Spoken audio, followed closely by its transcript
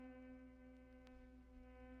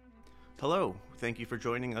Hello, thank you for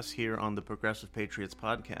joining us here on the Progressive Patriots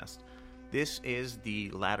podcast. This is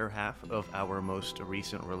the latter half of our most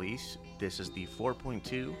recent release. This is the 4.2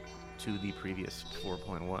 to the previous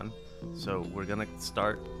 4.1. So we're going to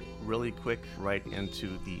start really quick right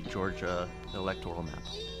into the Georgia electoral map.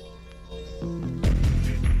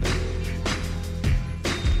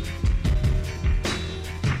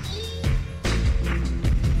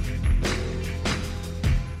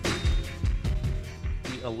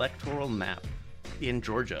 Electoral map in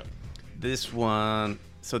Georgia. This is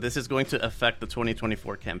going to affect the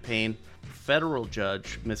 2024 campaign. Federal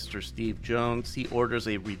judge, Mr. Steve Jones, he orders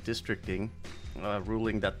a redistricting,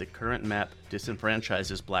 ruling that the current map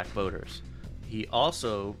disenfranchises black voters. He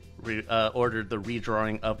also ordered the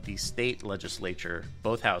redrawing of the state legislature,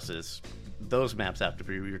 both houses. Those maps have to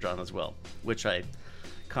be redrawn as well, which I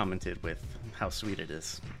commented with how sweet it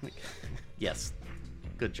is. Yes,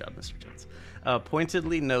 good job, Mr. Jones.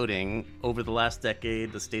 Pointedly noting, over the last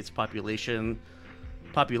decade, the state's population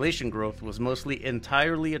growth was mostly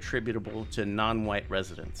entirely attributable to non-white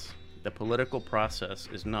residents. The political process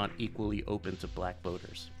is not equally open to black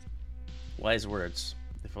voters. Wise words.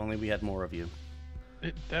 If only we had more of you.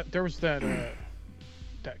 There was that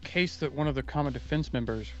case that one of the common defense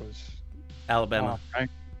members was Alabama.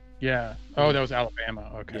 Right? Yeah. Oh, that was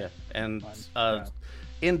Alabama. Okay. Yeah, and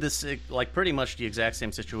in this, like, pretty much the exact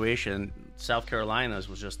same situation, South Carolina's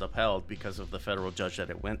was just upheld because of the federal judge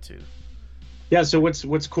that it went to. Yeah, so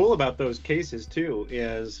what's cool about those cases too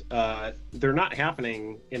is they're not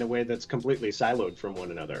happening in a way that's completely siloed from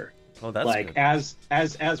one another. Oh, that's like good.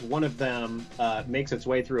 as one of them makes its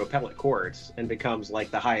way through appellate courts and becomes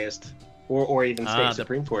like the highest, or even state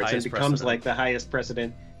supreme courts, and becomes like the highest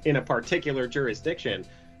precedent in a particular jurisdiction.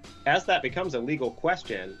 As that becomes a legal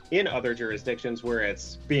question in other jurisdictions where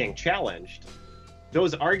it's being challenged,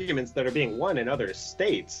 those arguments that are being won in other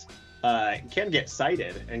states can get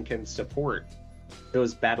cited and can support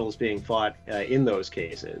those battles being fought in those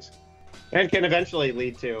cases, and can eventually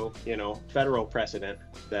lead to, federal precedent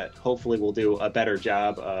that hopefully will do a better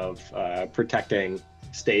job of protecting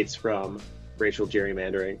states from racial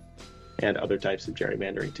gerrymandering and other types of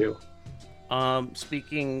gerrymandering too.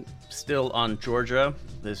 Speaking still on Georgia,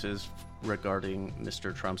 this is regarding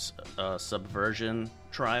Mr. Trump's subversion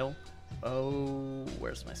trial. Oh,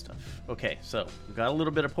 where's my stuff? Okay, so we got a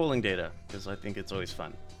little bit of polling data because I think it's always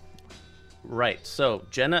fun. Right, so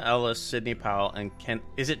Jenna Ellis, Sidney Powell, and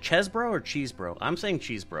is it Chesbro or Cheesebro? I'm saying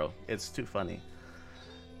Cheesebro. It's too funny.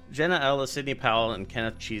 Jenna Ellis, Sidney Powell, and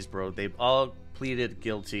Kenneth Cheesebro, they've all pleaded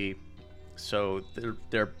guilty, so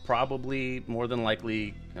they're probably more than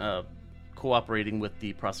likely cooperating with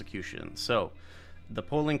the prosecution. So the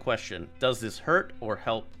polling question: does this hurt or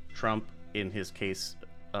help Trump in his case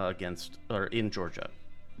in Georgia?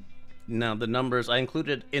 Now the numbers, I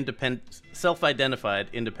included self-identified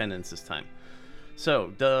independents this time.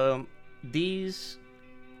 So these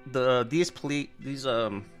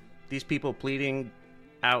people pleading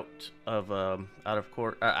out of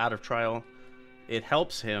court, out of trial, it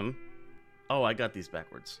helps him. Oh, I got these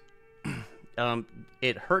backwards.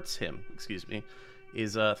 It hurts him,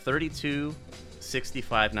 is 32,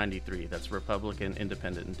 65, 93. That's Republican,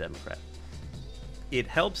 Independent, and Democrat. It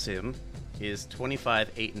helps him is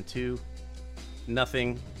 25, 8, and 2.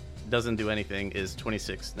 Nothing, doesn't do anything is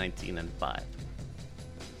 26, 19, and 5.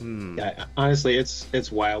 Yeah, honestly,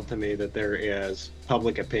 it's wild to me that there is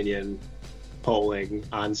public opinion polling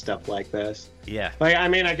on stuff like this. Yeah.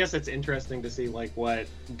 I guess it's interesting to see what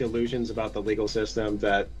delusions about the legal system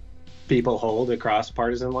that people hold across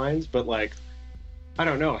partisan lines, but I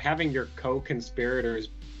don't know, having your co-conspirators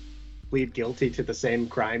plead guilty to the same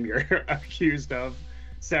crime you're accused of,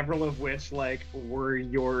 several of which were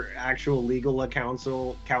your actual legal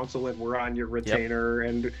counsel and were on your retainer.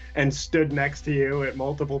 Yep. and stood next to you at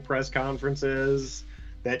multiple press conferences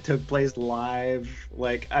that took place live.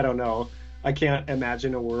 I don't know, I can't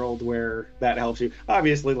imagine a world where that helps you.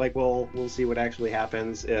 Obviously, we'll see what actually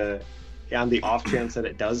happens on the off chance that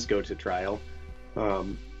it does go to trial.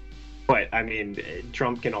 But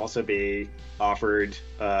Trump can also be offered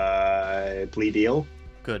a plea deal.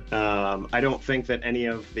 Good. I don't think that any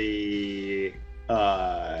of the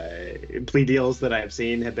plea deals that I've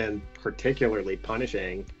seen have been particularly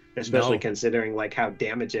punishing, especially considering how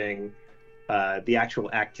damaging the actual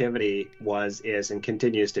activity is and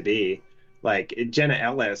continues to be. Jenna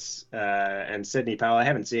Ellis and Sidney Powell. I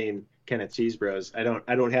haven't seen Kenneth Cheesebros.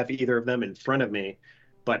 I don't have either of them in front of me.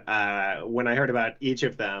 But when I heard about each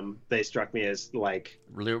of them, they struck me as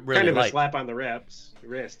really kind of light. A slap on the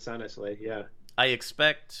wrists, honestly. Yeah. I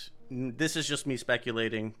expect, this is just me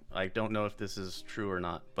speculating, I don't know if this is true or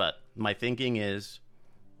not, but my thinking is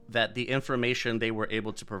that the information they were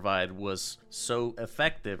able to provide was so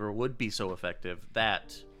effective, or would be so effective,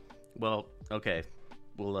 that, well, okay,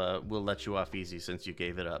 we'll let you off easy since you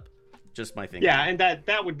gave it up. Just my thinking. Yeah, and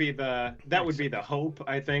that would be the hope,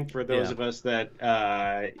 I think, for those of us that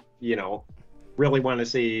really want to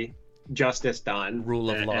see justice done. Rule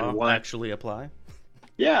of law actually apply.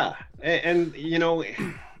 Yeah, and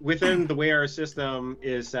within the way our system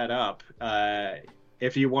is set up,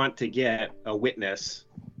 if you want to get a witness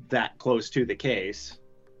that close to the case,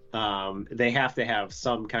 they have to have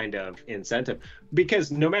some kind of incentive,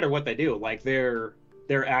 because no matter what they do, like their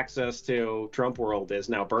access to Trump world is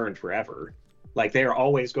now burned forever. Like they are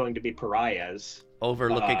always going to be pariahs,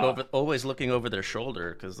 always looking over their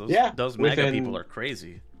shoulder, because those MAGA people are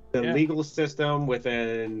crazy. The legal system,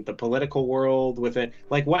 within the political world, within,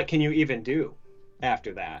 like, what can you even do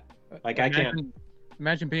after that? Like, I can't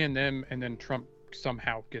imagine being them, and then Trump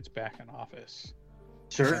somehow gets back in office.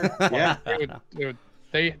 Sure. Yeah.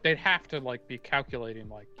 They'd have to like be calculating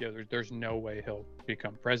like, there's no way he'll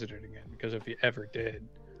become president again, because if he ever did,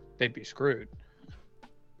 they'd be screwed.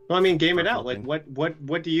 Well, I mean, game it out. Like,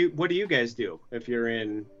 what do you guys do if you're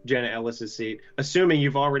in Jenna Ellis's seat? Assuming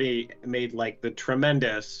you've already made like the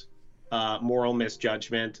tremendous moral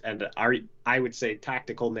misjudgment and I would say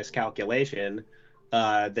tactical miscalculation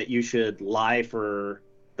that you should lie for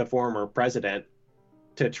the former president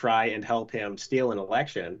to try and help him steal an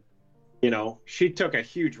election. She took a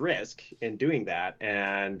huge risk in doing that,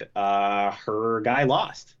 and her guy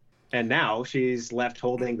lost, and now she's left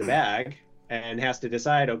holding the bag and has to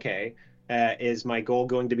decide, okay, is my goal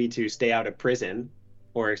going to be to stay out of prison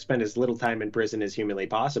or spend as little time in prison as humanly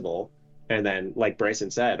possible? And then, like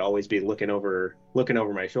Bryson said, always be looking over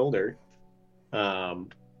my shoulder.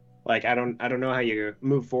 Like, I don't know how you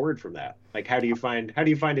move forward from that. Like, how do you find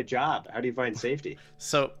a job? How do you find safety?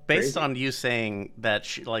 So based on you saying that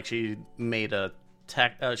she made a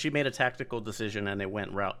tactical decision and it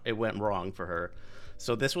went wrong for her.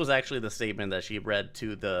 So this was actually the statement that she read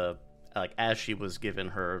to the, like, as she was given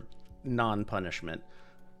her non-punishment.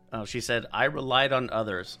 She said, "I relied on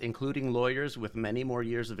others, including lawyers with many more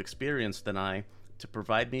years of experience than I, to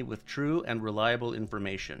provide me with true and reliable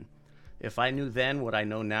information. If I knew then what I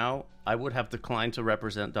know now, I would have declined to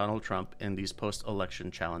represent Donald Trump in these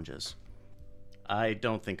post-election challenges." I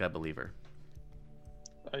don't think I believe her.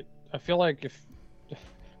 I feel like you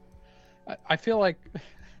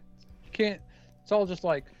can't. It's all just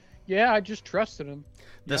like, yeah, I just trusted him.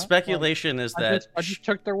 The speculation is that I just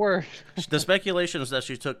took their word. The speculation is that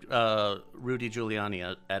she took Rudy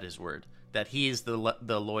Giuliani at his word, that he's the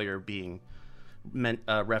lawyer being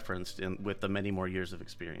referenced with the many more years of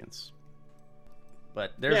experience.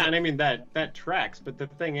 But and I mean that tracks. But the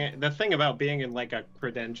thing about being in like a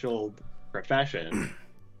credentialed profession,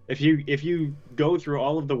 if you go through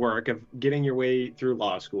all of the work of getting your way through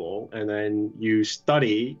law school, and then you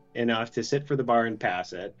study enough to sit for the bar and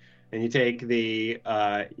pass it, and you take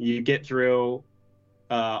you get through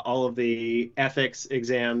all of the ethics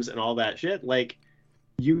exams and all that shit, like,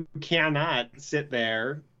 you cannot sit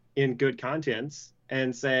there in good conscience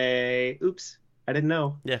and say, "Oops, I didn't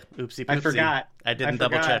know. Yeah, oopsie poopsie. I forgot. I didn't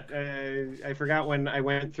double check. I forgot when I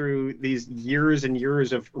went through these years and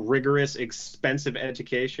years of rigorous, expensive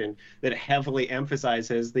education that heavily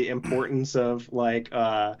emphasizes the importance of like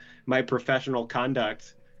my professional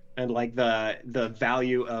conduct and like the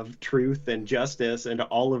value of truth and justice and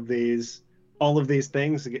all of these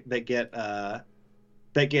things that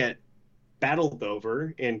get battled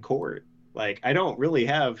over in court." Like, I don't really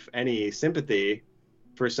have any sympathy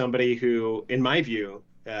for somebody who, in my view,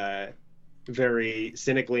 very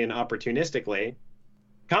cynically and opportunistically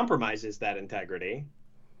compromises that integrity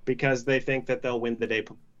because they think that they'll win the day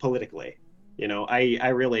politically.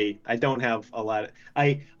 I don't have a lot.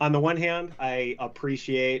 On the one hand, I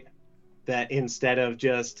appreciate that instead of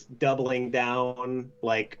just doubling down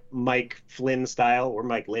like Mike Flynn style, or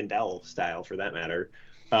Mike Lindell style for that matter,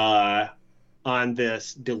 on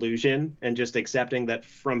this delusion and just accepting that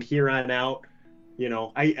from here on out,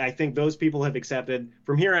 I think those people have accepted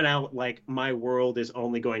from here on out, like, my world is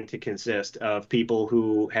only going to consist of people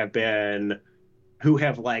who have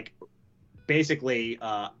like basically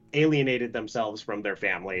alienated themselves from their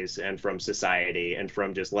families and from society and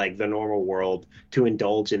from just like the normal world to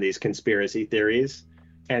indulge in these conspiracy theories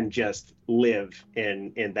and just live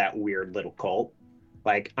in that weird little cult.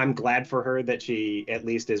 Like, I'm glad for her that she at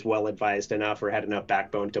least is well advised enough or had enough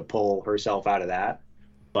backbone to pull herself out of that.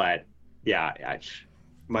 But yeah,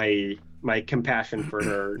 my compassion for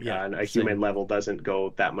her on a human level doesn't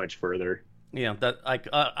go that much further. Yeah, that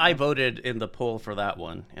I voted in the poll for that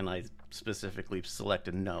one, and I specifically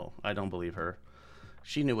selected no. I don't believe her.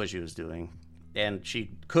 She knew what she was doing, and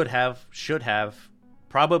she could have, should have,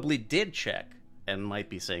 probably did check, and might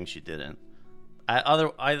be saying she didn't.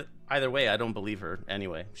 Either way, I don't believe her.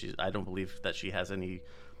 Anyway, I don't believe that she has any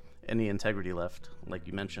integrity left, like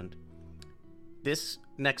you mentioned. This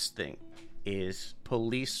next thing is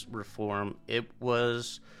police reform.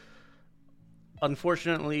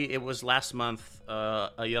 Unfortunately, it was last month.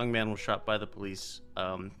 A young man was shot by the police.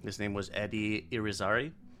 His name was Eddie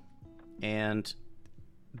Irizarry, and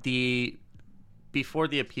before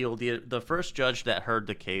the appeal, the first judge that heard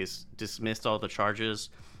the case dismissed all the charges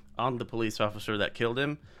on the police officer that killed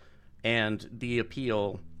him, and the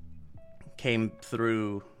appeal came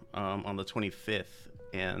through on the 25th,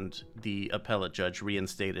 and the appellate judge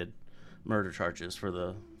reinstated murder charges for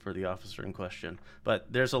the officer in question.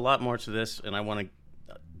 But there's a lot more to this, and I want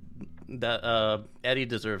to Eddie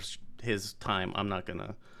deserves his time. I'm not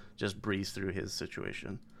gonna just breeze through his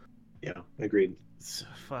situation. Yeah, agreed.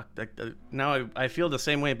 Fuck. Now I feel the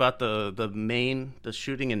same way about the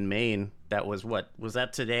shooting in Maine. That was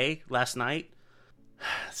that today? Last night?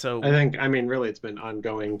 So I mean, really, it's been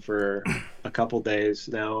ongoing for a couple days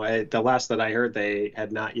now. The last that I heard, they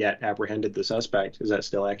had not yet apprehended the suspect. Is that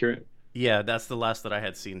still accurate? Yeah, that's the last that I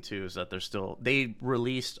had seen too. Is that they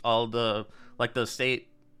released all the state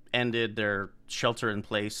ended their shelter in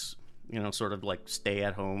place, sort of like stay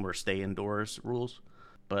at home or stay indoors rules.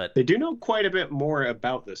 But they do know quite a bit more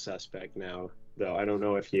about the suspect now, though. I don't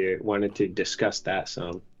know if you wanted to discuss that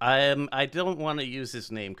some. I don't want to use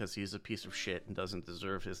his name because he's a piece of shit and doesn't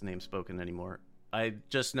deserve his name spoken anymore. I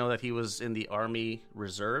just know that he was in the Army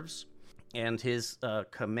Reserves, and his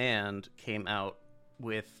command came out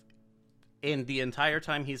with, in the entire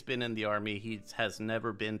time he's been in the Army, he has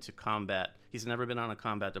never been to combat. He's never been on a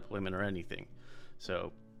combat deployment or anything.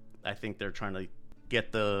 So I think they're trying to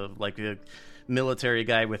get the military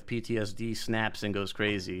guy with PTSD snaps and goes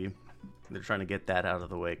crazy. They're trying to get that out of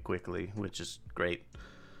the way quickly, which is great.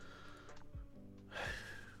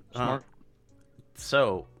 Smart.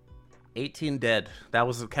 So, 18 dead. That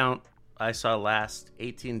was the count I saw last.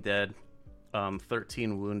 18 dead,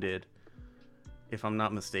 13 wounded. If I'm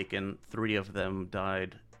not mistaken, 3 of them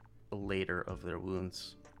died later of their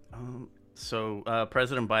wounds. So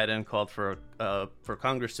President Biden called for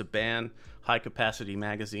Congress to ban high-capacity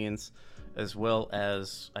magazines, as well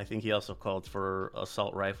as I think he also called for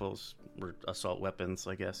assault rifles or assault weapons,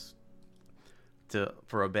 I guess,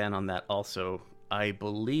 for a ban on that also. I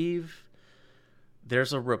believe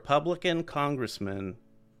there's a Republican congressman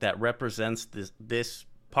that represents this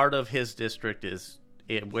part of his district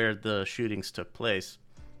where the shootings took place,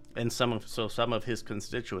 and some of his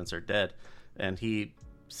constituents are dead, and he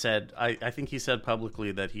said, I think he said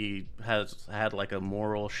publicly that he has had like a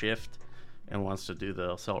moral shift and wants to do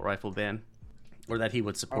the assault rifle ban, or that he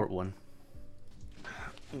would support one.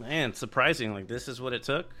 Man, surprising. Like, this is what it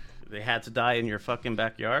took. They had to die in your fucking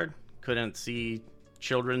backyard. Couldn't see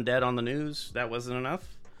children dead on the news. That wasn't enough.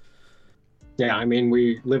 Yeah, I mean,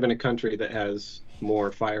 we live in a country that has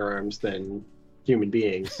more firearms than human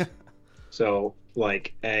beings. So,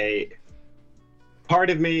 like, a part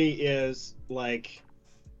of me is like,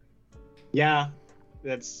 yeah,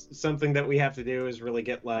 that's something that we have to do, is really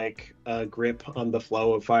get like a grip on the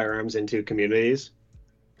flow of firearms into communities.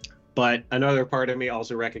 But another part of me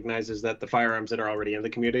also recognizes that the firearms that are already in the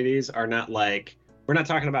communities are not like, we're not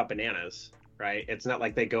talking about bananas, right? It's not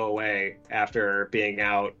like they go away after being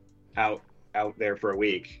out there for a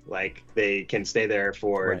week. Like, they can stay there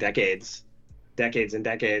for decades and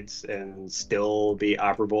decades and still be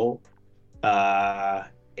operable.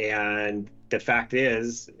 And the fact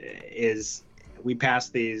is we pass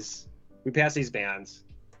these bans,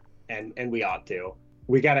 and we ought to.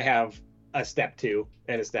 We got to have a step 2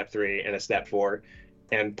 and a step 3 and a step 4.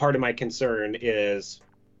 And part of my concern is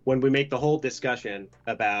when we make the whole discussion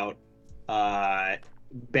about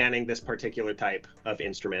banning this particular type of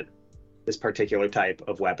instrument, this particular type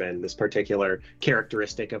of weapon, this particular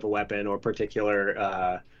characteristic of a weapon, or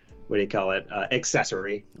particular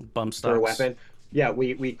accessory bump stocks for a weapon. Yeah,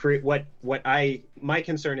 we create my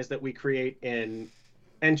concern is that we create an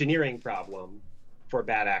engineering problem for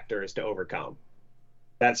bad actors to overcome.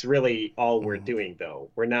 That's really all we're doing,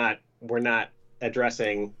 though. We're not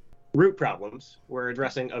addressing root problems. We're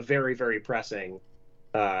addressing a very, very pressing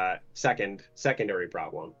secondary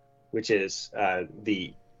problem, which is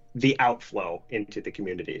the outflow into the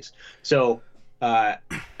communities. So I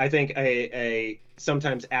think a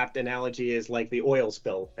sometimes apt analogy is like the oil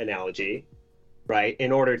spill analogy, right?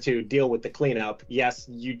 In order to deal with the cleanup, yes,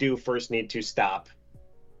 you do first need to stop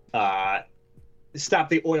stop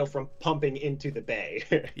the oil from pumping into the bay.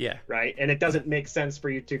 Yeah. Right. And it doesn't make sense for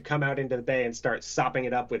you to come out into the bay and start sopping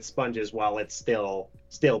it up with sponges while it's still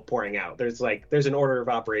pouring out. There's an order of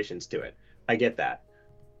operations to it. I get that.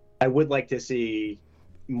 I would like to see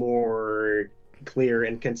more clear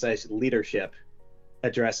and concise leadership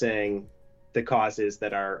addressing the causes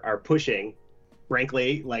that are pushing,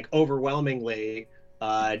 frankly, like overwhelmingly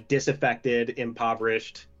disaffected,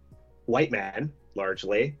 impoverished white men,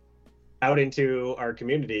 largely, out into our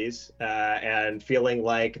communities and feeling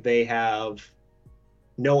like they have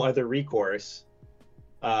no other recourse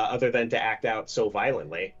other than to act out so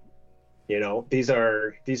violently. You know, these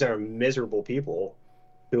are miserable people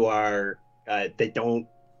who are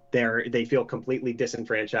they feel completely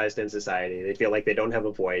disenfranchised in society. They feel like they don't have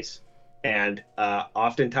a voice. And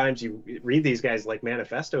oftentimes you read these guys like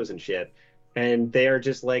manifestos and shit, and they are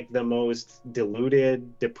just like the most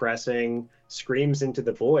deluded, depressing screams into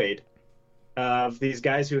the void of these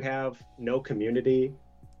guys who have no community.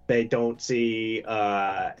 They don't see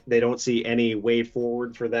any way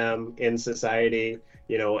forward for them in society.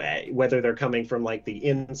 You know, whether they're coming from like the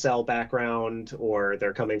incel background or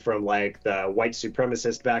they're coming from like the white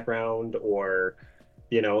supremacist background, or,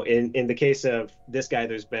 you know, in the case of this guy,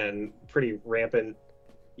 there's been pretty rampant,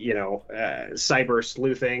 you know, cyber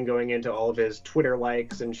sleuthing going into all of his Twitter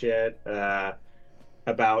likes and shit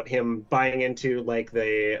about him buying into like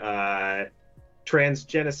the trans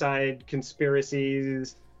genocide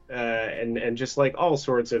conspiracies and just like all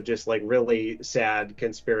sorts of just like really sad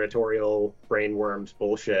conspiratorial brainworms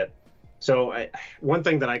bullshit. So one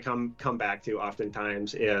thing that I come back to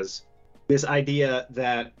oftentimes is this idea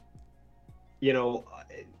that, you know,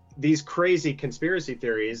 these crazy conspiracy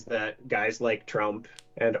theories that guys like Trump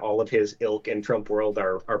and all of his ilk in Trump world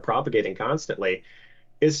are propagating constantly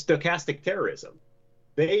is stochastic terrorism.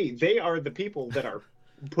 They are the people that are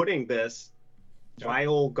putting this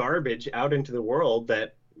vile garbage out into the world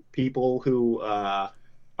that people who are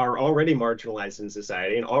already marginalized in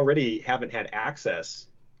society and already haven't had access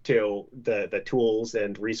to the tools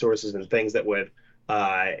and resources and things that would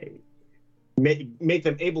make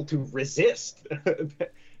them able to resist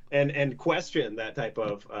and question that type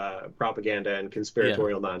of propaganda and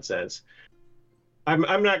conspiratorial nonsense.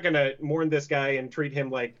 I'm not going to mourn this guy and treat him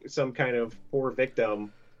like some kind of poor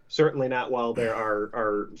victim. Certainly not while there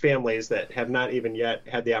are families that have not even yet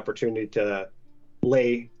had the opportunity to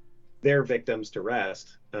lay their victims to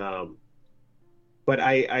rest. But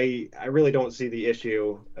I really don't see the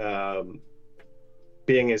issue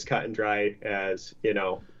being as cut and dry as, you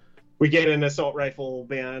know, we get an assault rifle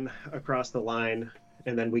ban across the line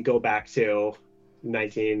and then we go back to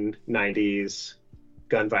 1990s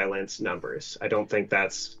gun violence numbers. I don't think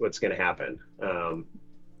that's what's going to happen.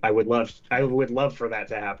 I would love for that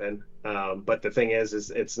to happen. But the thing is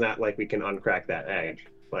it's not like we can uncrack that egg.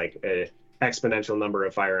 Like an exponential number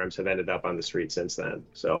of firearms have ended up on the street since then.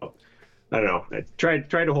 So I don't know. I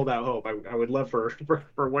try to hold out hope. I would love for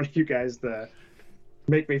one of you guys to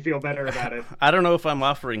make me feel better about it. I don't know if I'm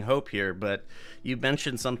offering hope here, but you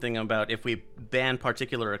mentioned something about if we ban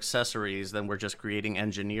particular accessories, then we're just creating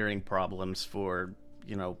engineering problems for,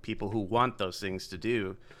 you know, people who want those things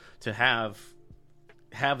to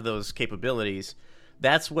have those capabilities.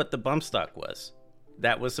 That's what the bump stock was.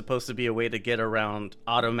 That was supposed to be a way to get around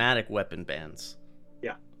automatic weapon bans.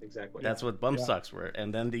 Yeah, exactly. That's what bump stocks were.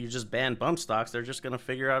 And then you just ban bump stocks, they're just going to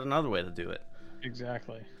figure out another way to do it.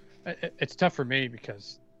 Exactly. It's tough for me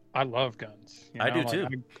because I love guns. You know? I do too.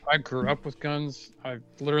 I grew up with guns. I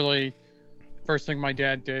literally, first thing my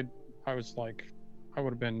dad did, I was like, I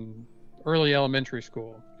would have been early elementary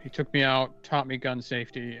school. He took me out, taught me gun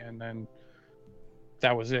safety, and then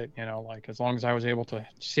that was it. You know, like as long as I was able to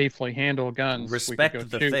safely handle guns,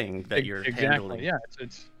 respect the thing that you're handling. Yeah,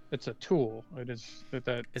 it's a tool. It is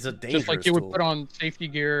that it's a dangerous just like you would tool. put on safety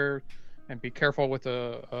gear and be careful with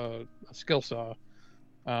a skill saw.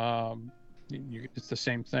 It's the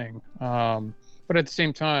same thing. But at the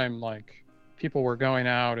same time, like people were going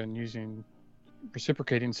out and using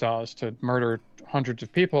reciprocating saws to murder hundreds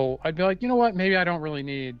of people. I'd be like, you know what? Maybe I don't really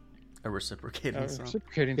need a reciprocating saw.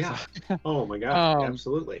 Saw. Oh my god,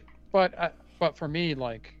 absolutely. But for me,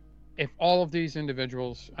 like, if all of these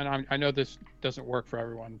individuals, and I know this doesn't work for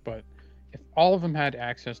everyone, but if all of them had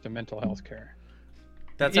access to mental health care.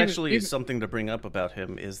 That's actually something to bring up about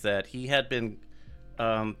him, is that he had been,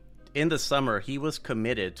 in the summer, he was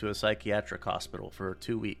committed to a psychiatric hospital for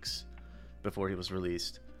 2 weeks before he was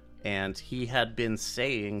released. And he had been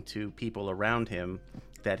saying to people around him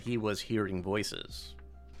that he was hearing voices.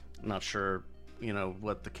 I'm not sure, you know,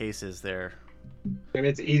 what the case is there. And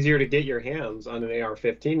it's easier to get your hands on an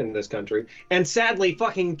AR-15 in this country. And sadly,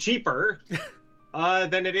 fucking cheaper.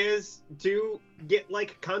 than it is to get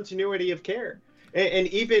like continuity of care. And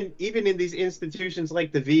even in these institutions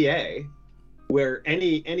like the VA, where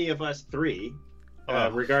any of us three,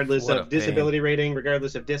 regardless of disability rating,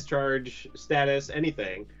 regardless of discharge status,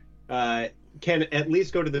 anything, can at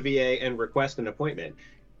least go to the VA and request an appointment.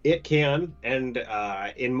 It can, and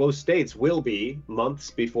in most states will be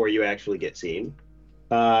months before you actually get seen.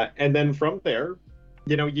 And then from there,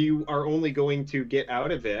 you are only going to get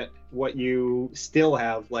out of it what you still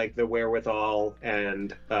have, like the wherewithal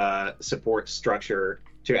and support structure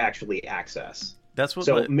to actually access. That's what.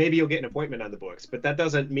 So maybe you'll get an appointment on the books, but that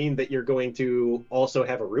doesn't mean that you're going to also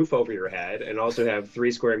have a roof over your head, and also have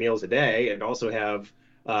 3 square meals a day, and also have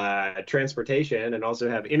transportation, and also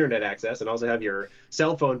have internet access, and also have your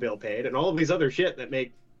cell phone bill paid, and all of these other shit that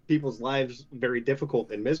make people's lives very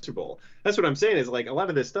difficult and miserable. That's what I'm saying, is like a lot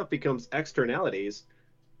of this stuff becomes externalities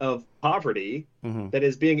of poverty that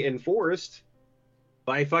is being enforced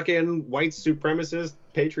by fucking white supremacist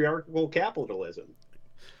patriarchal capitalism.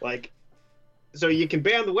 Like, so you can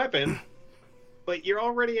ban the weapon, but you're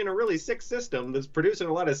already in a really sick system that's producing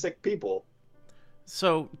a lot of sick people.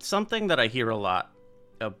 So something that I hear a lot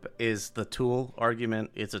is the tool argument.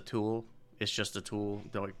 It's a tool. It's just a tool.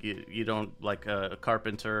 You don't, like a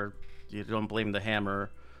carpenter, you don't blame the hammer.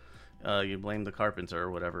 You blame the carpenter or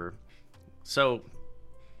whatever. So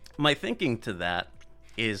my thinking to that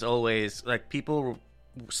is always like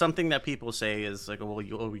something that people say is like, well,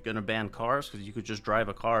 are we going to ban cars? Because you could just drive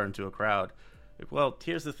a car into a crowd. Well,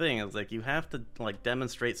 here's the thing. It's like you have to like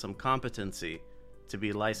demonstrate some competency to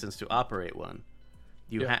be licensed to operate one.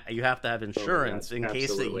 You have to have insurance in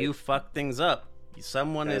case that you fuck things up.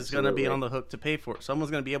 Someone is going to be on the hook to pay for it.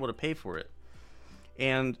 Someone's going to be able to pay for it.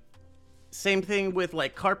 And same thing with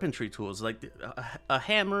like carpentry tools, like a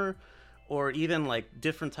hammer, or even like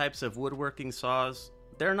different types of woodworking saws.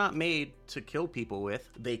 They're not made to kill people with.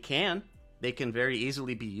 They can very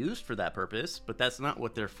easily be used for that purpose, but that's not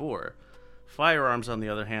what they're for. Firearms, on the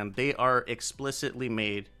other hand, they are explicitly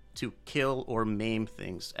made to kill or maim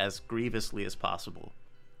things as grievously as possible.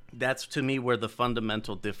 That's, to me, where the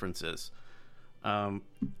fundamental difference is.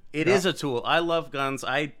 It is a tool. I love guns.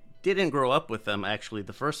 I didn't grow up with them, actually.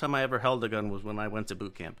 The first time I ever held a gun was when I went to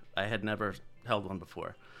boot camp. I had never held one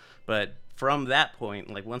before. But from that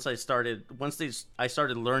point, like once I started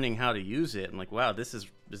learning how to use it, I'm like, wow, this is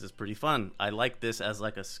pretty fun. I like this as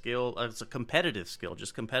like a skill, as a competitive skill.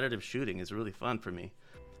 Just competitive shooting is really fun for me.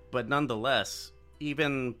 But nonetheless,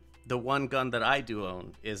 even the one gun that I do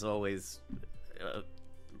own is always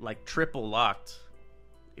like triple locked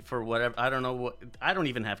for whatever. I don't know what. I don't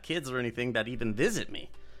even have kids or anything that even visit me,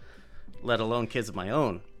 let alone kids of my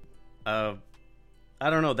own. I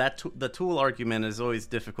don't know, that the tool argument is always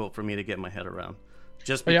difficult for me to get my head around,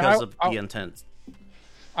 just because of the intent.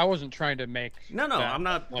 I wasn't trying to make I'm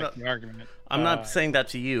not the argument. I'm not saying that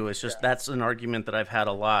to you. It's just that's an argument that I've had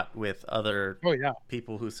a lot with other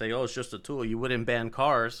people who say, "Oh, it's just a tool. You wouldn't ban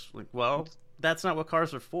cars." Like, well, that's not what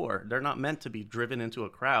cars are for. They're not meant to be driven into a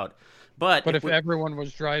crowd. But if everyone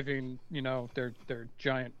was driving, their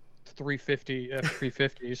giant 350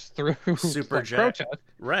 F350s through super jet protest,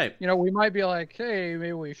 right? We might be like, hey,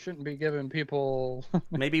 maybe we shouldn't be giving people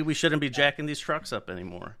maybe we shouldn't be jacking these trucks up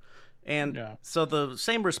anymore. And so the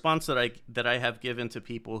same response that I have given to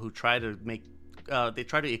people who try to make they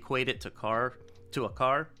try to equate it to a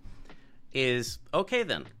car is, okay,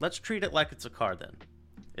 then let's treat it like it's a car. Then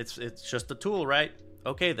it's just a tool, right?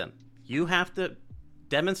 Okay, then you have to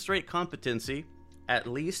demonstrate competency at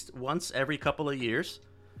least once every couple of years.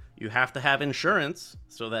 You have to have insurance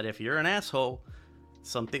so that if you're an asshole,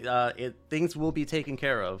 things will be taken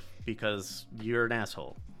care of because you're an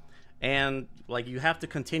asshole. And like, you have to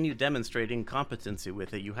continue demonstrating competency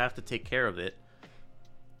with it. You have to take care of it.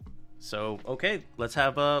 So, okay, let's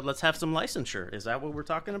have some licensure. Is that what we're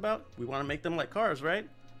talking about? We want to make them like cars, right?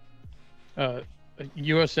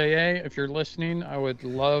 USAA, if you're listening, I would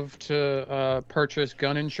love to purchase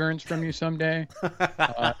gun insurance from you someday.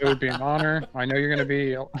 It would be an honor. I know you're going to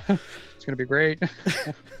be. It's going to be great.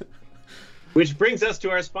 Which brings us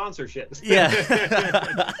to our sponsorships. Yeah.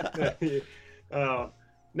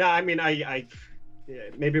 No, I mean,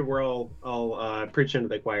 maybe we're all preaching to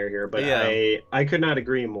the choir here, but I could not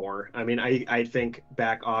agree more. I mean, I think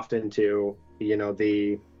back often to,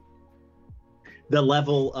 the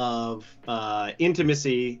level of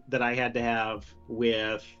intimacy that I had to have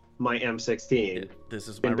with my M16. This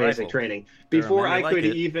is my in basic rifle. Training before I could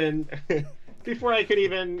even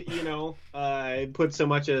put so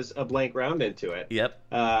much as a blank round into it. Yep.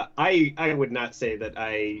 I would not say that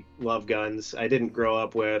I love guns. I didn't grow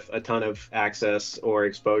up with a ton of access or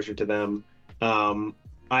exposure to them.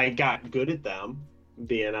 I got good at them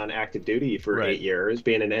being on active duty for Right. 8 years,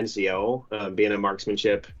 being an NCO, being a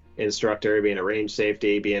marksmanship instructor, being a range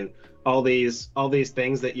safety, being all these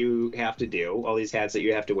things that you have to do, all these hats that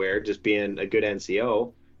you have to wear, just being a good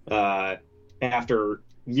NCO. After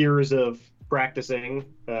years of practicing,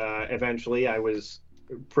 eventually I was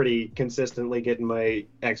pretty consistently getting my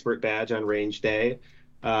expert badge on range day.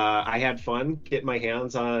 I had fun getting my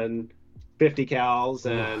hands on 50 cals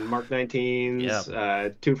and Mark 19s,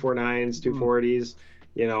 249s,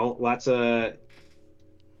 240s, lots of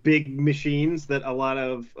big machines that a lot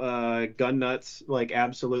of gun nuts like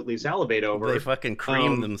absolutely salivate over. They fucking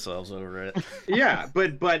cream themselves over it. Yeah,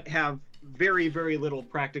 but have very, very little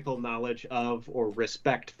practical knowledge of or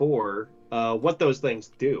respect for what those things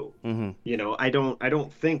do. Mm-hmm. I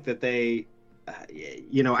don't think that they,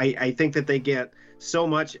 I think that they get so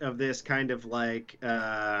much of this kind of like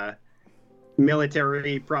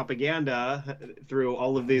military propaganda through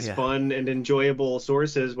all of these fun and enjoyable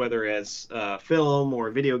sources, whether it's film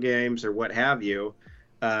or video games or what have you,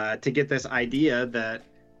 to get this idea that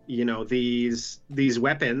these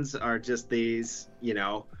weapons are just these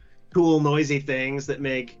cool noisy things that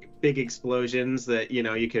make big explosions that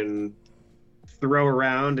you can throw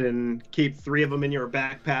around and keep 3 of them in your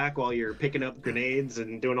backpack while you're picking up grenades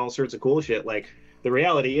and doing all sorts of cool shit. Like, the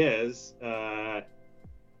reality is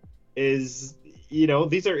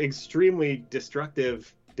these are extremely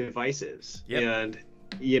destructive devices. Yep. And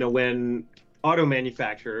when auto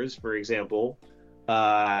manufacturers, for example,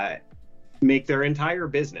 make their entire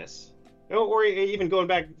business, or even going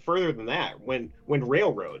back further than that, when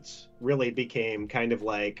railroads really became kind of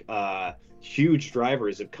like huge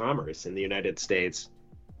drivers of commerce in the United States,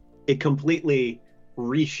 it completely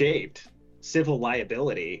reshaped civil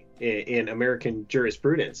liability in American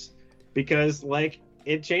jurisprudence, because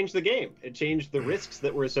it changed the game. It changed the risks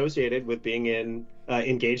that were associated with being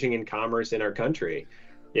engaging in commerce in our country.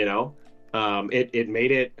 It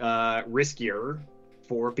made it riskier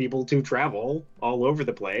for people to travel all over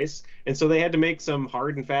the place, and so they had to make some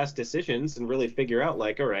hard and fast decisions and really figure out,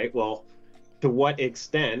 all right, well, to what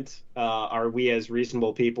extent are we as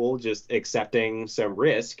reasonable people just accepting some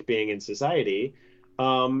risk being in society,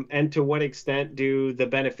 and to what extent do the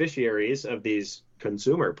beneficiaries of these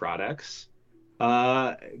consumer products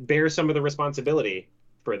bear some of the responsibility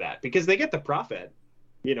for that, because they get the profit.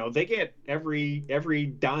 They get every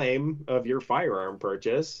dime of your firearm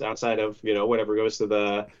purchase, outside of whatever goes to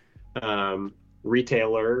the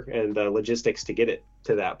retailer and the logistics to get it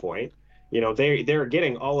to that point. They're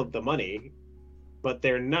getting all of the money, but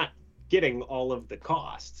they're not getting all of the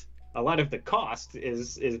cost. A lot of the cost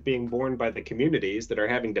is being borne by the communities that are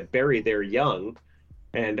having to bury their young,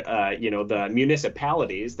 and the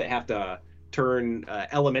municipalities that have to turn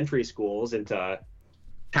elementary schools into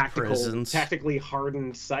tactically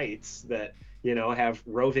hardened sites that have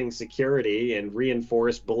roving security and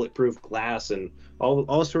reinforced bulletproof glass and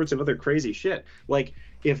all sorts of other crazy shit. Like,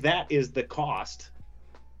 if that is the cost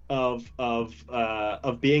of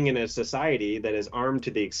being in a society that is armed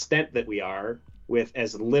to the extent that we are, with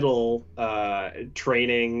as little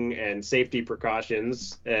training and safety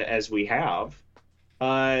precautions as we have,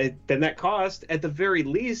 then that cost, at the very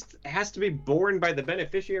least, has to be borne by the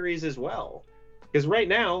beneficiaries as well. Because right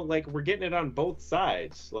now, we're getting it on both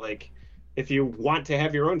sides. If you want to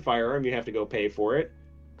have your own firearm, you have to go pay for it.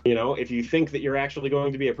 If you think that you're actually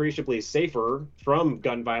going to be appreciably safer from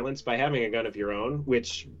gun violence by having a gun of your own,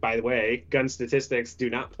 which, by the way, gun statistics do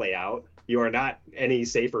not play out. You are not any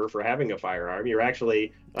safer for having a firearm. You're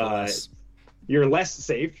actually you're less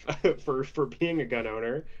safe for being a gun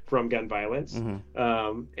owner from gun violence.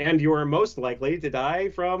 Mm-hmm. And you are most likely to die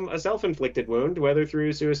from a self-inflicted wound, whether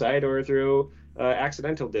through suicide or through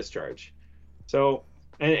accidental discharge. So,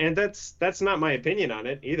 and that's not my opinion on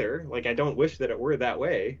it either. I don't wish that it were that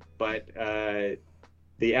way, but the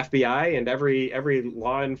FBI and every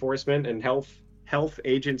law enforcement and health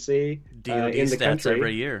agency DOD in the stats country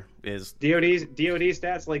every year is DOD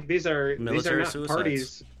stats. These are not suicides.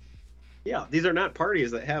 parties. Yeah, these are not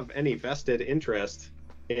parties that have any vested interest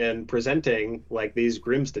in presenting these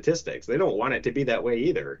grim statistics. They don't want it to be that way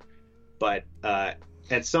either. But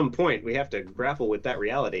at some point, we have to grapple with that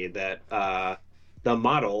reality that the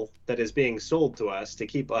model that is being sold to us to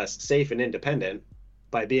keep us safe and independent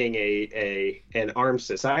by being an armed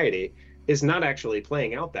society is not actually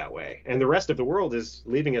playing out that way. And the rest of the world is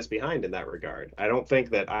leaving us behind in that regard. I don't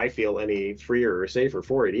think that I feel any freer or safer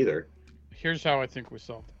for it either. Here's how I think we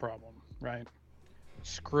solve the problem, right?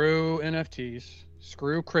 Screw NFTs,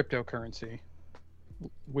 screw cryptocurrency.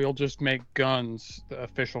 We'll just make guns the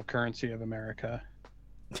official currency of America.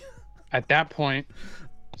 At that point,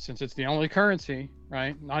 since it's the only currency,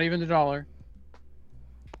 right? Not even the dollar.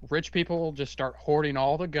 Rich people will just start hoarding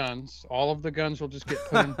all the guns. All of the guns will just get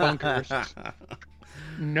put in bunkers.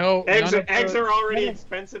 No, eggs are already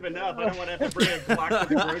expensive enough. I don't want to have to bring a Glock to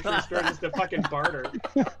the grocery store just to fucking barter.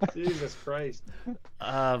 Jesus Christ.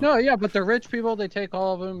 No, yeah, but the rich people, they take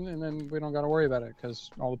all of them, and then we don't got to worry about it because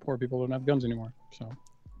all the poor people don't have guns anymore. So,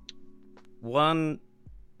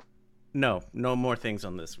 no more things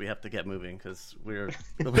on this. We have to get moving because we're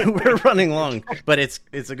running long. But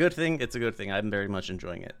it's a good thing. It's a good thing. I'm very much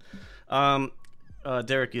enjoying it.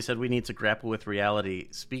 Derek, you said we need to grapple with reality.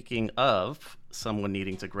 Speaking of someone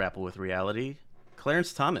needing to grapple with reality,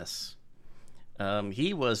 Clarence Thomas.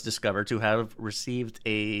 He was discovered to have received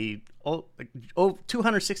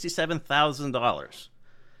 $267,000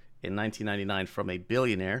 in 1999 from a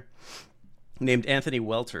billionaire named Anthony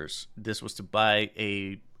Welters. This was to buy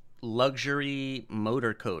a luxury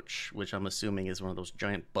motor coach, which I'm assuming is one of those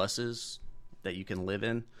giant buses that you can live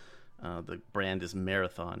in. The brand is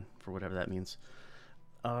Marathon, for whatever that means.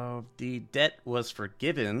 The debt was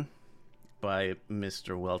forgiven by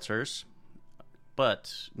Mr. Welters,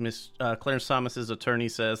 but Clarence Thomas's attorney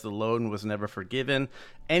says the loan was never forgiven.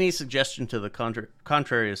 Any suggestion to the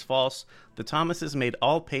contrary is false. The Thomases made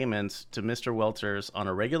all payments to Mr. Welters on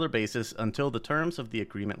a regular basis until the terms of the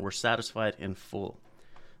agreement were satisfied in full.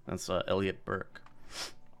 That's Elliot Burke.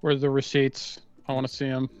 Where's the receipts? I want to see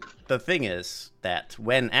them. The thing is that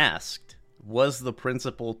when asked, was the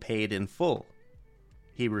principal paid in full?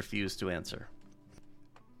 He refused to answer.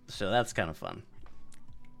 So that's kind of fun.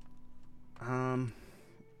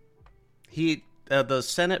 The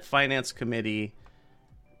Senate Finance Committee,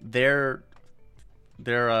 their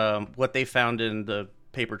what they found in the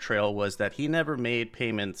paper trail was that he never made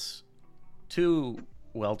payments to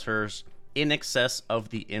Welters in excess of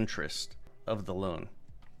the interest of the loan,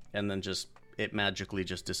 and then it magically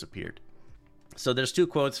just disappeared. So there's two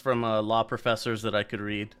quotes from law professors that I could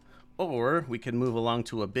read. Or we can move along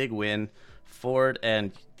to a big win. Ford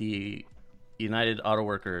and the United Auto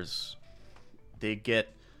Workers, they get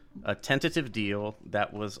a tentative deal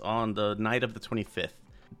that was on the night of the 25th.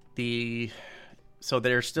 So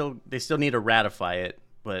they still need to ratify it,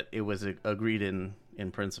 but it was agreed in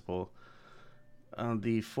principle.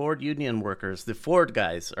 The Ford union workers, the Ford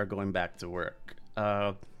guys, are going back to work.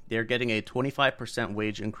 They're getting a 25%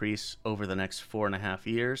 wage increase over the next 4.5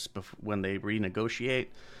 years when they renegotiate.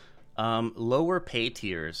 Lower pay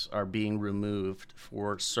tiers are being removed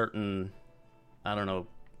for certain,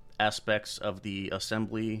 aspects of the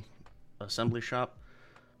assembly shop.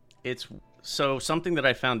 It's so something that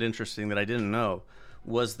I found interesting that I didn't know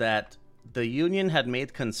was that the union had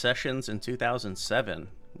made concessions in 2007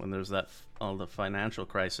 when there was the financial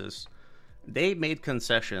crisis. They made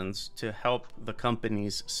concessions to help the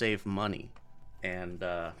companies save money, and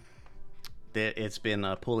it's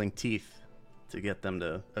been pulling teeth to get them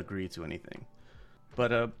to agree to anything.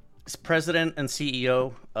 But president and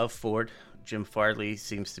CEO of Ford, Jim Farley,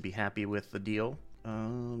 seems to be happy with the deal.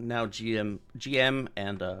 Now GM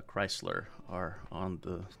and Chrysler are on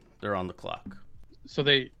the clock. So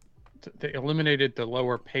they eliminated the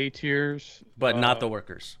lower pay tiers, but not the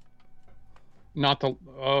workers.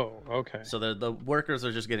 Okay. So the workers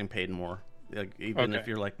are just getting paid more. Like, even if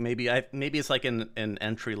you're like maybe it's like an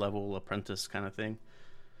entry level apprentice kind of thing.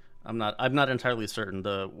 I'm not entirely certain.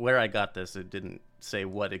 Where I got this, it didn't say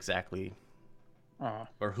what exactly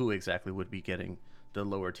or who exactly would be getting the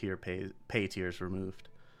lower tier pay tiers removed.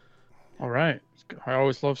 All right. I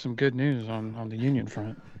always love some good news on the union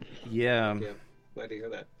front. Yeah. Yeah, glad to hear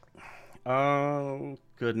that. Oh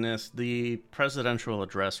goodness, the presidential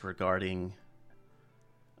address regarding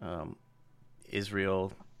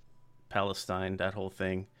Israel, Palestine, that whole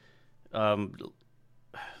thing,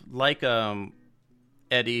 like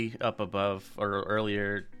Eddie up above or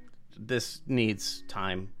earlier, this needs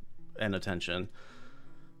time and attention.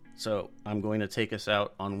 So I'm going to take us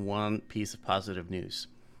out on one piece of positive news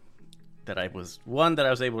that I was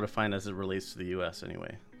able to find as it relates to the U.S.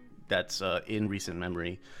 anyway. That's in recent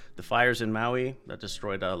memory. The fires in Maui that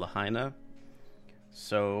destroyed Lahaina.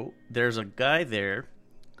 So there's a guy there.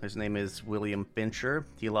 His name is William Fincher.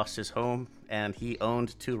 He lost his home and he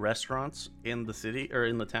owned 2 restaurants in the city or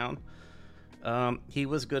in the town. He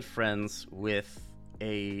was good friends with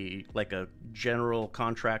a general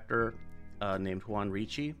contractor named Juan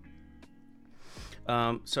Ricci.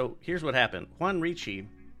 So here's what happened. Juan Ricci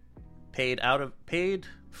paid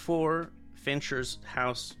for Fincher's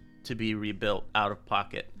house to be rebuilt out of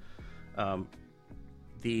pocket. What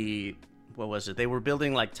was it? They were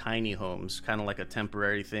building like tiny homes, kind of like a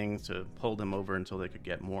temporary thing to hold him over until they could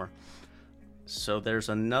get more. So there's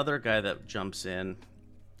another guy that jumps in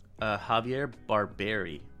Javier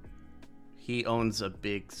Barberi. He owns a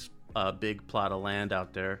big plot of land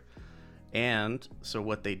out there. And so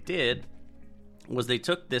what they did was they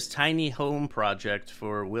took this tiny home project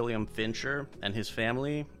for William Fincher and his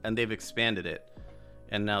family, and they've expanded it.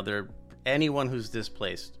 And now anyone who's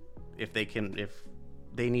displaced, if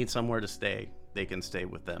they need somewhere to stay, they can stay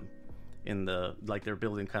with them. They're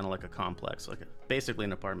building kind of like a complex, basically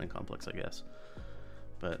an apartment complex, I guess.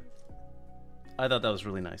 But I thought that was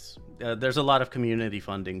really nice. There's a lot of community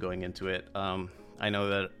funding going into it. I know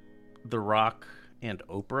that The Rock and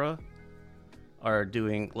Oprah are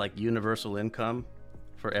doing like universal income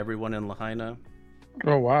for everyone in Lahaina.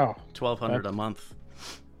 Oh wow, $1,200 a month.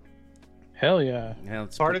 Hell yeah! Yeah,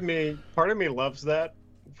 part of me loves that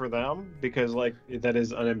for them, because like that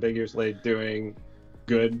is unambiguously doing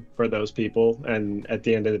good for those people, and at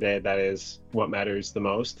the end of the day, that is what matters the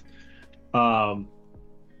most.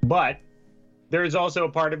 But there's also a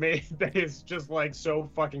part of me that is just like so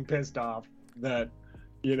fucking pissed off that,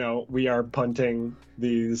 you know, we are punting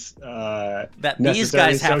these that these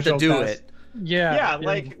guys have to do tests. it. Yeah,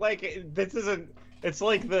 like this isn't. It's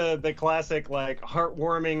like the classic like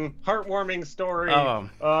heartwarming story.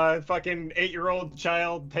 Fucking 8-year-old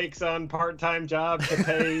child takes on part-time job to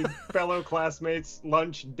pay fellow classmates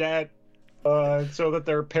lunch debt, so that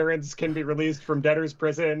their parents can be released from debtor's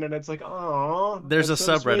prison, and it's like, oh. There's a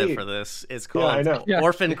so subreddit sweet. for this. It's called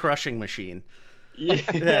Orphan Crushing Machine.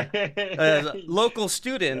 Yeah. Local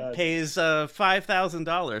student pays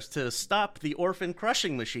 $5,000 to stop the orphan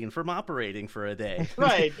crushing machine from operating for a day.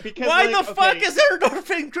 Right, because why the fuck is there an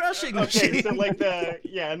orphan crushing machine? Okay, so like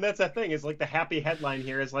and that's the thing, is like the happy headline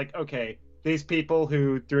here is like, okay, these people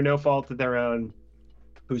who through no fault of their own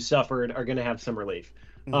who suffered are going to have some relief.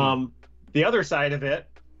 Mm-hmm. The other side of it,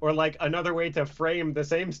 or like another way to frame the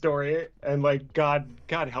same story, and like God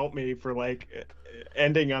help me for like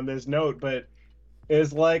ending on this note, but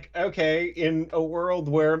is like, okay, in a world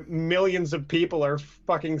where millions of people are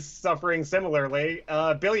fucking suffering similarly,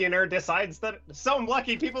 a billionaire decides that some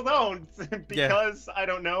lucky people don't because I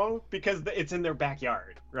don't know, because it's in their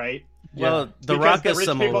backyard, right? Well, The Rock the is rich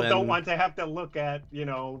Samoan. people don't want to have to look at, you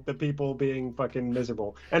know, the people being fucking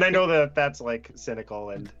miserable. And I know that that's like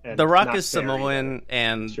cynical and The Rock not is fair Samoan, either.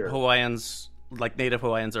 and Sure. Hawaiians, like Native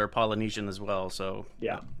Hawaiians, are Polynesian as well. So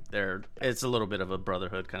Yeah. it's a little bit of a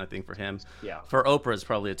brotherhood kind of thing for him. Yeah. For Oprah, it's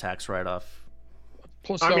probably a tax write-off.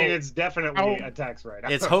 Plus, I mean, it's definitely a tax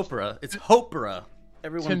write-off. It's Hopra. It's Hopra.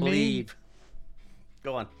 Everyone To believe.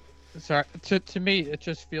 Go on. Sorry, to me, it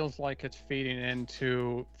just feels like it's feeding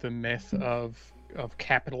into the myth of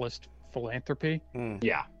capitalist philanthropy.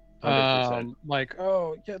 Yeah. 100%. Like,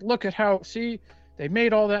 oh, yeah, look at how, see, they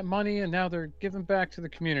made all that money and now they're giving back to the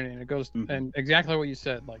community. And it goes, and exactly what you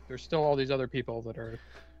said, like, there's still all these other people that are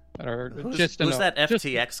Who's just that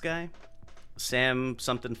FTX guy? Sam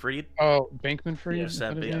something Freed? Oh, Bankman Freed?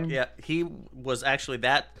 Yeah, he was actually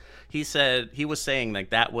that. He said, he was saying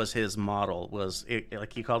like that was his model,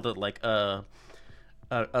 like he called it like a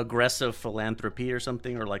aggressive philanthropy or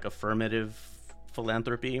something, or like affirmative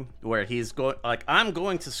philanthropy, where he's going like, I'm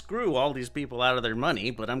going to screw all these people out of their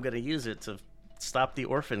money, but I'm going to use it to stop the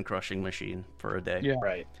orphan crushing machine for a day. Yeah.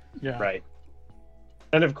 Right. Yeah. Right.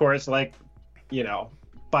 And of course, like, you know,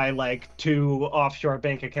 by like 2 offshore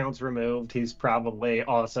bank accounts removed, he's probably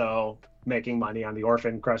also making money on the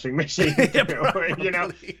orphan crushing machine. You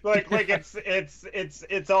know, like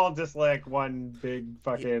it's all just like one big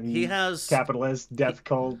fucking he has capitalist death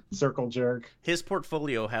cult circle jerk. His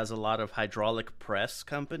portfolio has a lot of hydraulic press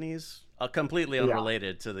companies, completely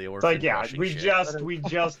unrelated to the orphan like, yeah, crushing we shit.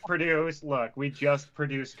 just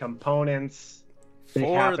produce components. They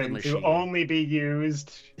For happen the machine. to only be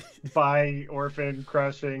used by Orphan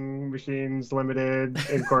Crushing Machines Limited,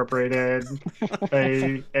 Incorporated,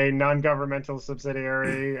 a non-governmental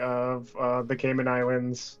subsidiary of the Cayman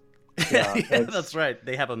Islands. Yeah, that's right.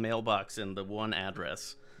 They have a mailbox in the one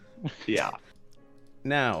address. Yeah.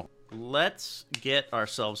 Now, let's get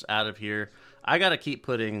ourselves out of here. I gotta keep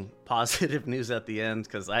putting positive news at the end,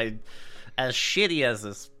 because as shitty as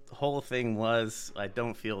this whole thing was, I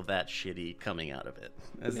don't feel that shitty coming out of it.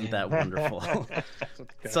 Isn't that wonderful?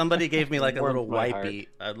 Somebody gave me like a little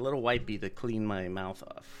wipey to clean my mouth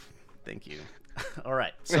off. Thank you. All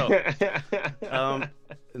right, so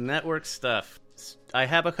network stuff. I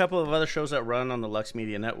have a couple of other shows that run on the Lux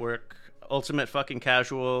Media Network. Ultimate Fucking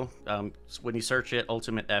Casual. When you search it,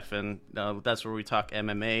 Ultimate Effin'. That's where we talk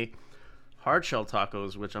MMA. Hardshell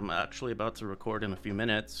Tacos, which I'm actually about to record in a few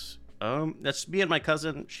minutes. That's me and my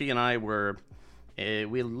cousin. She and I were,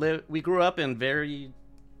 we grew up in very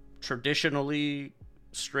traditionally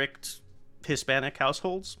strict Hispanic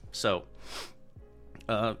households. So,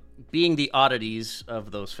 being the oddities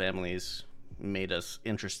of those families made us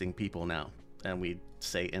interesting people now, and we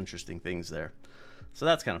say interesting things there. So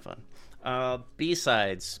that's kind of fun.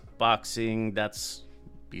 B-sides, boxing, that's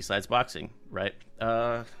B-sides boxing, right?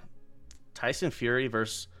 Tyson Fury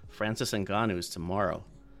versus Francis Ngannou is tomorrow.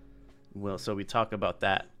 Well, so we talk about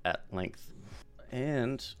that at length.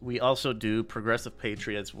 And we also do Progressive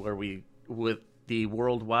Patriots, where we, with the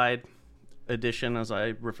worldwide edition, as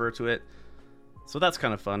I refer to it. So that's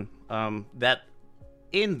kind of fun. That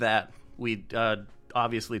we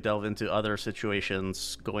obviously delve into other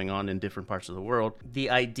situations going on in different parts of the world. The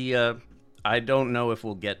idea, I don't know if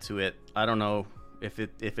we'll get to it. I don't know if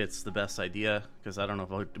it's the best idea, because I don't know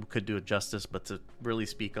if I could do it justice, but to really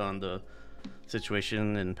speak on the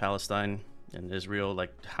situation in Palestine and Israel,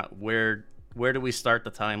 like where do we start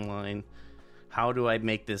the timeline? How do I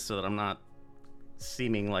make this so that I'm not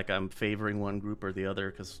seeming like I'm favoring one group or the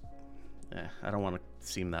other, because I don't want to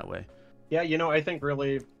seem that way. Yeah, I think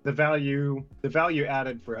really the value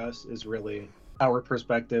added for us is really our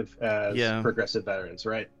perspective as progressive veterans,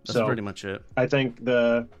 right? That's pretty much it. I think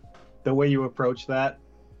the way you approach that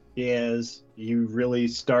is you really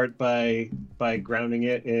start by grounding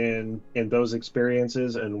it in those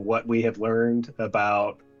experiences and what we have learned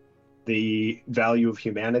about the value of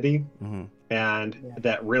humanity, and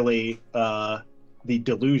that really the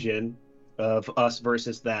delusion of us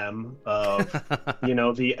versus them, of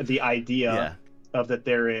the idea of that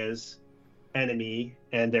there is enemy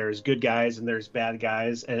and there's good guys and there's bad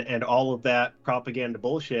guys, and all of that propaganda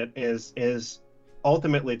bullshit is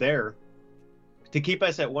ultimately there to keep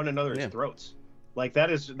us at one another's throats. Like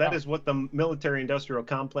that is what the military industrial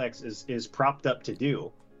complex is propped up to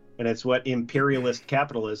do, and it's what imperialist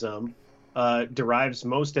capitalism derives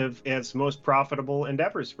most of its most profitable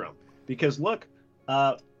endeavors from. Because look,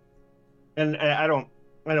 and I don't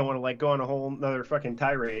want to like go on a whole another fucking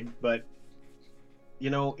tirade, but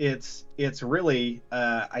it's really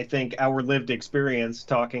I think our lived experience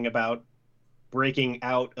talking about breaking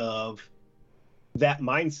out of that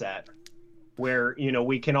mindset where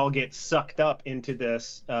we can all get sucked up into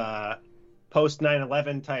this post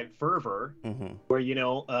 9/11 type fervor, where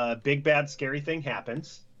a big bad scary thing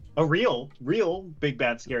happens, a real big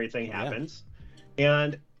bad scary thing happens,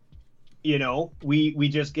 and we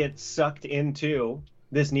just get sucked into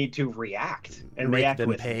this need to react and react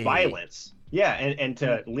with violence. Yeah, and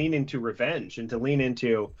to lean into revenge and to lean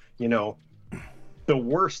into, the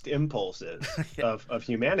worst impulses of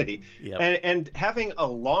humanity. And having a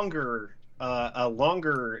longer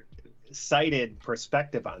sighted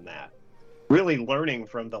perspective on that, really learning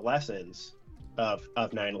from the lessons of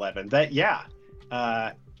 9/11, that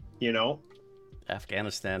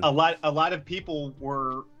Afghanistan. A lot of people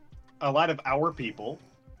were, a lot of our people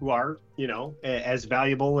who are, as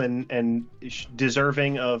valuable and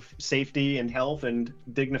deserving of safety and health and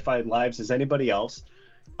dignified lives as anybody else,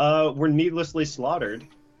 were needlessly slaughtered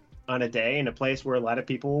on a day in a place where a lot of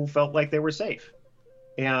people felt like they were safe.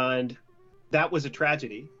 And that was a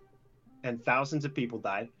tragedy, and thousands of people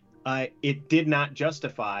died. It did not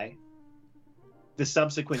justify the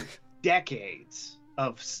subsequent decades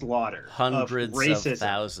of slaughter, hundreds of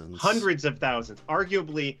racism, hundreds of thousands,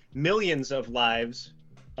 arguably millions of lives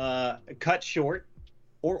cut short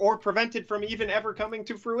or prevented from even ever coming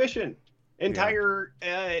to fruition. Entire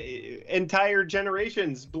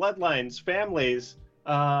generations, bloodlines, families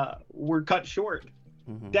were cut short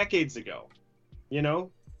decades ago.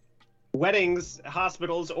 Weddings,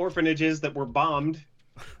 hospitals, orphanages that were bombed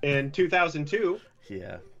in 2002.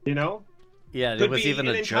 Yeah. Yeah, it was even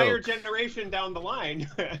a joke. Entire generation down the line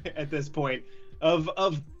at this point of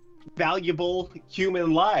valuable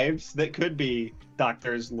human lives that could be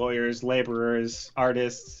doctors, lawyers, laborers,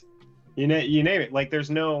 artists, you name it. Like there's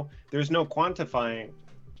no quantifying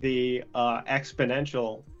the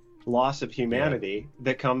exponential loss of humanity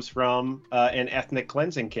that comes from an ethnic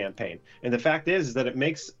cleansing campaign. And the fact is that it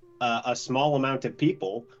makes a small amount of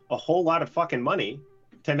people a whole lot of fucking money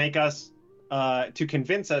to make us to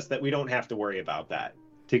convince us that we don't have to worry about that,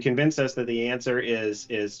 to convince us that the answer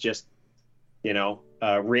is just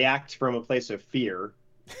react from a place of fear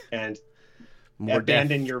and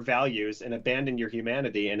abandon your values and abandon your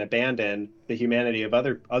humanity and abandon the humanity of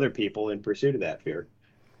other people in pursuit of that fear.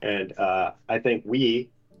 And I think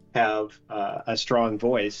we have a strong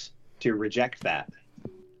voice to reject that.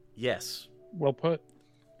 Yes. Well put.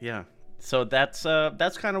 Yeah. So that's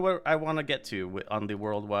kind of what I want to get to on the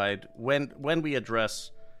worldwide. When we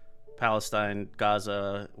address Palestine,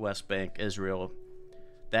 Gaza, West Bank, Israel,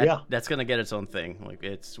 that's going to get its own thing. Like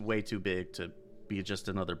it's way too big to be just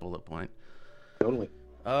another bullet point. Totally.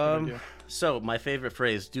 So my favorite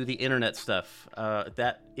phrase: do the internet stuff.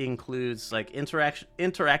 That includes like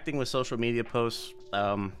interacting with social media posts.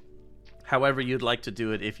 However you'd like to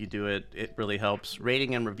do it. If you do it, it really helps.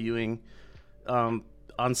 Rating and reviewing.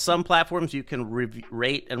 On some platforms, you can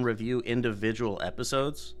rate and review individual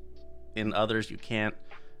episodes. In others, you can't.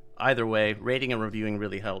 Either way, rating and reviewing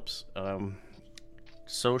really helps.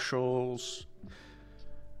 Socials.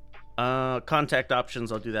 Contact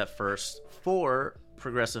options, I'll do that first. For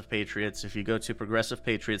Progressive Patriots, if you go to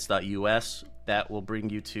progressivepatriots.us, that will bring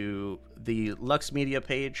you to the Lux Media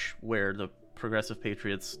page where the Progressive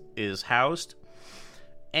Patriots is housed.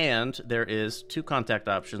 And there is 2 contact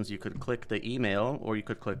options. You could click the email or you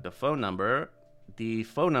could click the phone number. The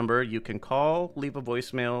phone number you can call, leave a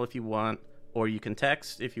voicemail if you want, or you can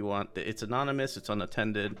text if you want. It's anonymous, it's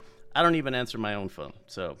unattended. I don't even answer my own phone,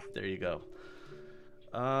 so there you go.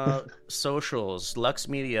 Socials. Lux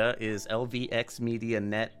Media is LVX Media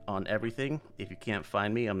Net on everything. If you can't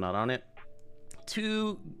find me, I'm not on it.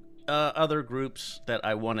 2 other groups that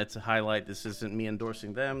I wanted to highlight. This isn't me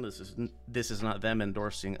endorsing them. This is not them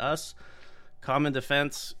endorsing us. Common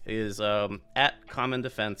Defense is at Common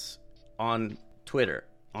Defense on Twitter.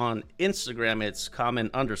 On Instagram, it's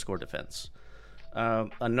common_defense.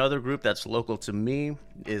 Another group that's local to me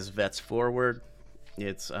is Vets Forward.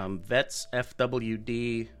 It's Vets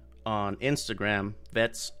FWD on Instagram,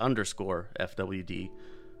 Vets_FWD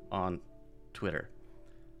on Twitter.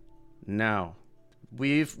 Now,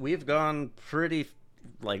 we've gone pretty,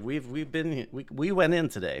 like we went in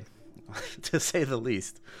today, to say the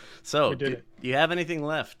least. So, do you have anything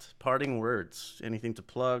left? Parting words? Anything to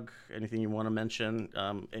plug? Anything you want to mention?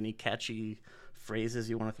 Any catchy phrases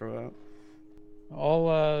you want to throw out?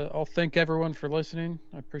 I'll thank everyone for listening.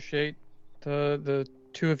 I appreciate the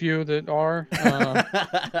 2 of you that are.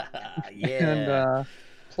 Yeah. And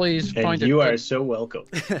please and find you are so welcome.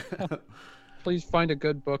 Please find a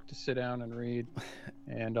good book to sit down and read,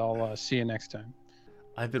 and I'll see you next time.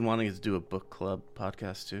 I've been wanting to do a book club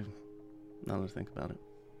podcast too. Now that I think about it.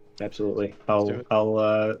 Absolutely.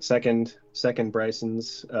 I'll second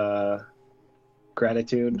Bryson's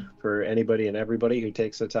gratitude for anybody and everybody who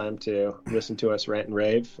takes the time to listen to us rant and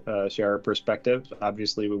rave, share our perspective.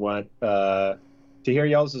 Obviously, we want to hear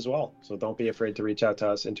y'all's as well. So don't be afraid to reach out to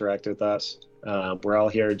us, interact with us. We're all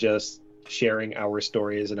here just sharing our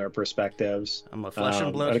stories and our perspectives. I'm a flesh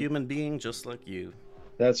and blood human being just like you.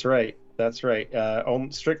 That's right.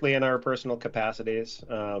 Strictly in our personal capacities.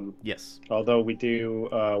 Yes. Although we do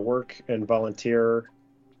work and volunteer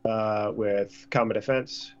with Common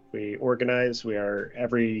Defense. We organize. We are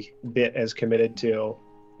every bit as committed to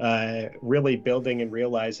really building and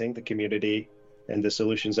realizing the community and the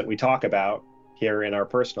solutions that we talk about here in our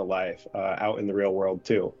personal life out in the real world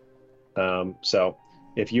too. So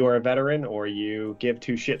if you are a veteran or you give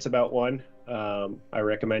 2 shits about one, I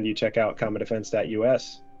recommend you check out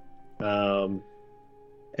commondefense.us. And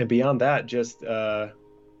beyond that, just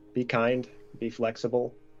be kind, be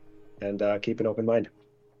flexible, and keep an open mind.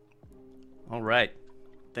 All right.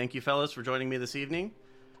 Thank you, fellas, for joining me this evening.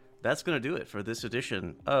 That's going to do it for this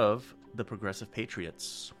edition of the Progressive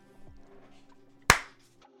Patriots.